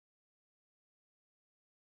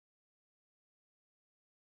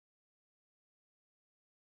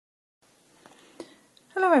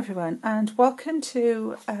Hello everyone, and welcome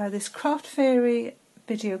to this Craft Fairy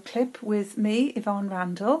video clip with me, Yvonne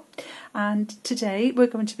Randall, and today we're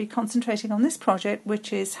going to be concentrating on this project,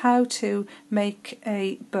 which is how to make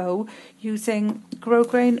a bow using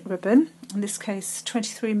grosgrain ribbon, in this case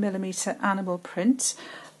 23mm animal print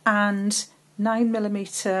and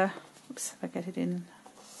 9mm, oops, if I get it in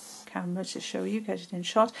camera to show you, get it in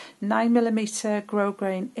shot, 9mm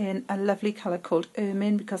grosgrain in a lovely colour called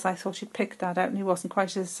ermine, because I thought you'd pick that out and it wasn't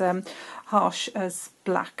quite as harsh as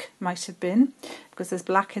black might have been, because there's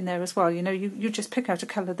black in there as well. You know, you just pick out a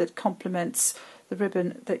colour that complements the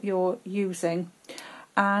ribbon that you're using.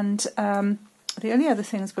 And the only other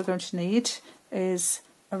things we're going to need is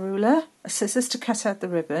a ruler, a scissors to cut out the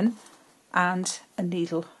ribbon, and a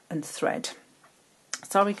needle and thread.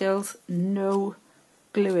 Sorry girls, no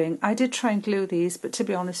gluing. I did try and glue these, but to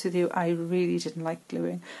be honest with you, I really didn't like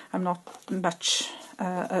gluing. I'm not much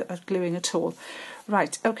at gluing at all.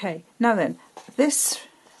 Right, okay, now then, this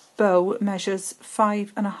bow measures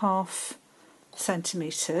 5.5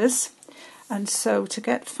 centimetres, and so to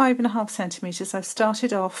get 5.5 centimetres, I've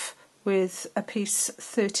started off with a piece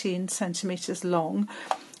 13 centimetres long.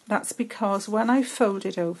 That's because when I fold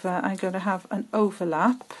it over, I'm going to have an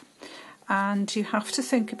overlap, and you have to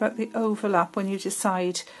think about the overlap when you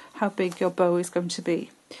decide how big your bow is going to be.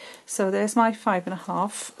 So there's my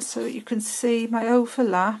 5.5, so you can see my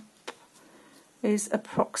overlap is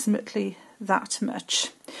approximately that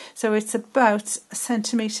much. So it's about 1.5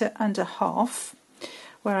 centimetres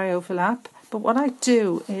where I overlap, but what I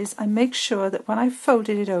do is I make sure that when I've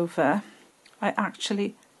folded it over, I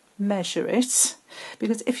actually measure it,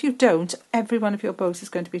 because if you don't, every one of your bows is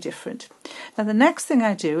going to be different. Now the next thing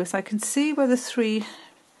I do is I can see where the 3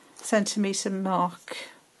 centimetre mark,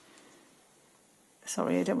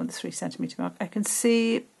 sorry, I don't want the 3 centimetre mark, I can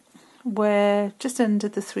see where just under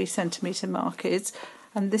the 3 centimetre mark is,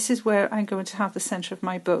 and this is where I'm going to have the centre of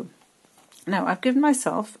my bow. Now I've given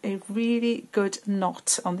myself a really good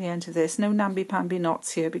knot on the end of this, no namby-pamby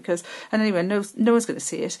knots here, because, and anyway, no one's going to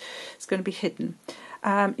see it, it's going to be hidden.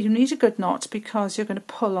 You need a good knot because you're going to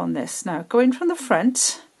pull on this. Now go in from the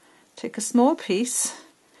front, take a small piece,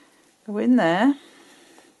 go in there,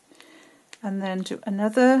 and then do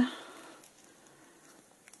another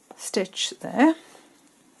stitch there.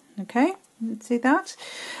 Okay, see that?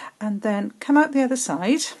 And then come out the other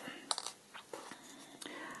side,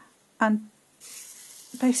 and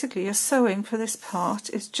basically your sewing for this part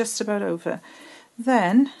is just about over.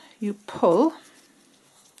 Then you pull,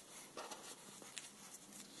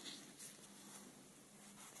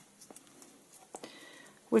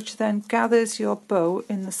 which then gathers your bow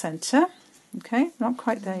in the centre. Okay, not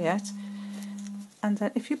quite there yet. And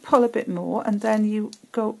then if you pull a bit more, and then you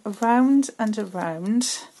go around and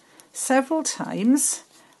around several times,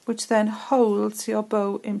 which then holds your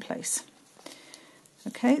bow in place.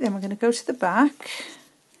 Okay, then we're going to go to the back,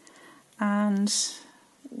 and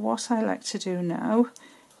what I like to do now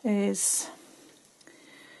is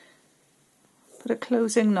put a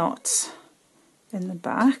closing knot in the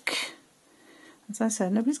back. As I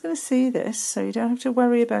said, nobody's going to see this, so you don't have to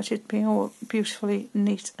worry about it being all beautifully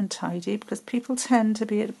neat and tidy, because people tend to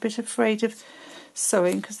be a bit afraid of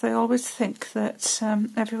sewing because they always think that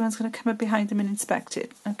everyone's going to come up behind them and inspect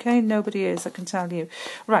it. Okay, nobody is, I can tell you.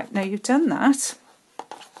 Right, now you've done that,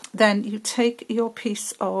 then you take your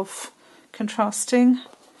piece of contrasting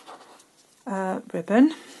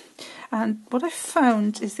ribbon, and what I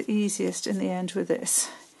found is the easiest in the end with this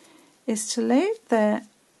is to lay it there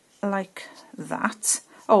like that.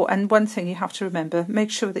 Oh, and one thing you have to remember,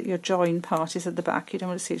 make sure that your join part is at the back, you don't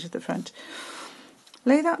want to see it at the front.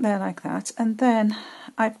 Lay that there like that, and then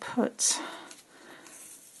I put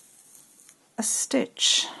a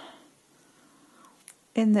stitch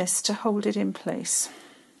in this to hold it in place.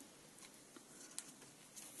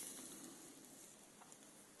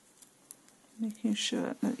 Making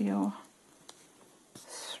sure that your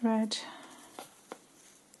thread,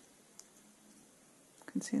 you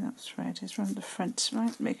can see that thread is around the front,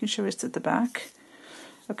 right? Making sure it's at the back.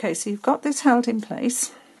 Okay, so you've got this held in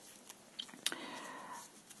place.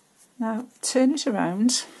 Now turn it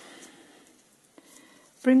around,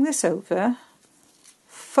 bring this over,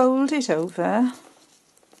 fold it over,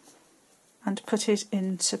 and put it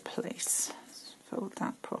into place. Fold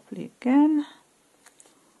that properly again.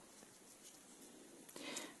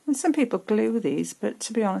 And some people glue these, but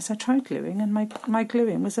to be honest, I tried gluing and my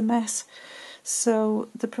gluing was a mess. So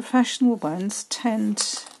the professional ones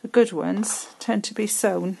the good ones tend to be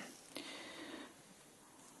sewn.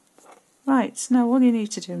 Right, now all you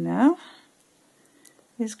need to do now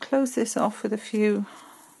is close this off with a few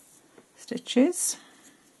stitches.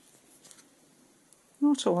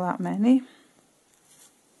 not all that many.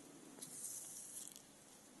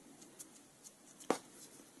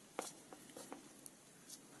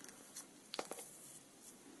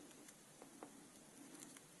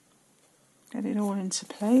 Get it all into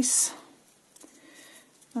place,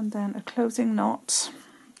 and then a closing knot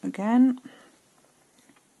again.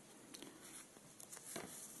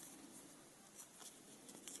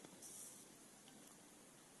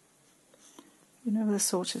 You know the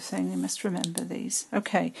sort of thing, you must remember these.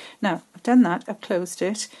 Okay, now I've done that, I've closed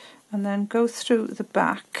it, and then go through the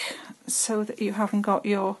back so that you haven't got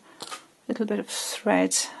your little bit of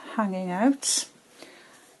thread hanging out.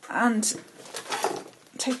 And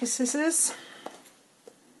take your scissors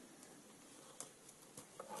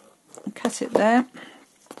and cut it there,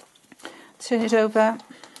 turn it over,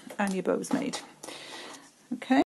 and your bow's made.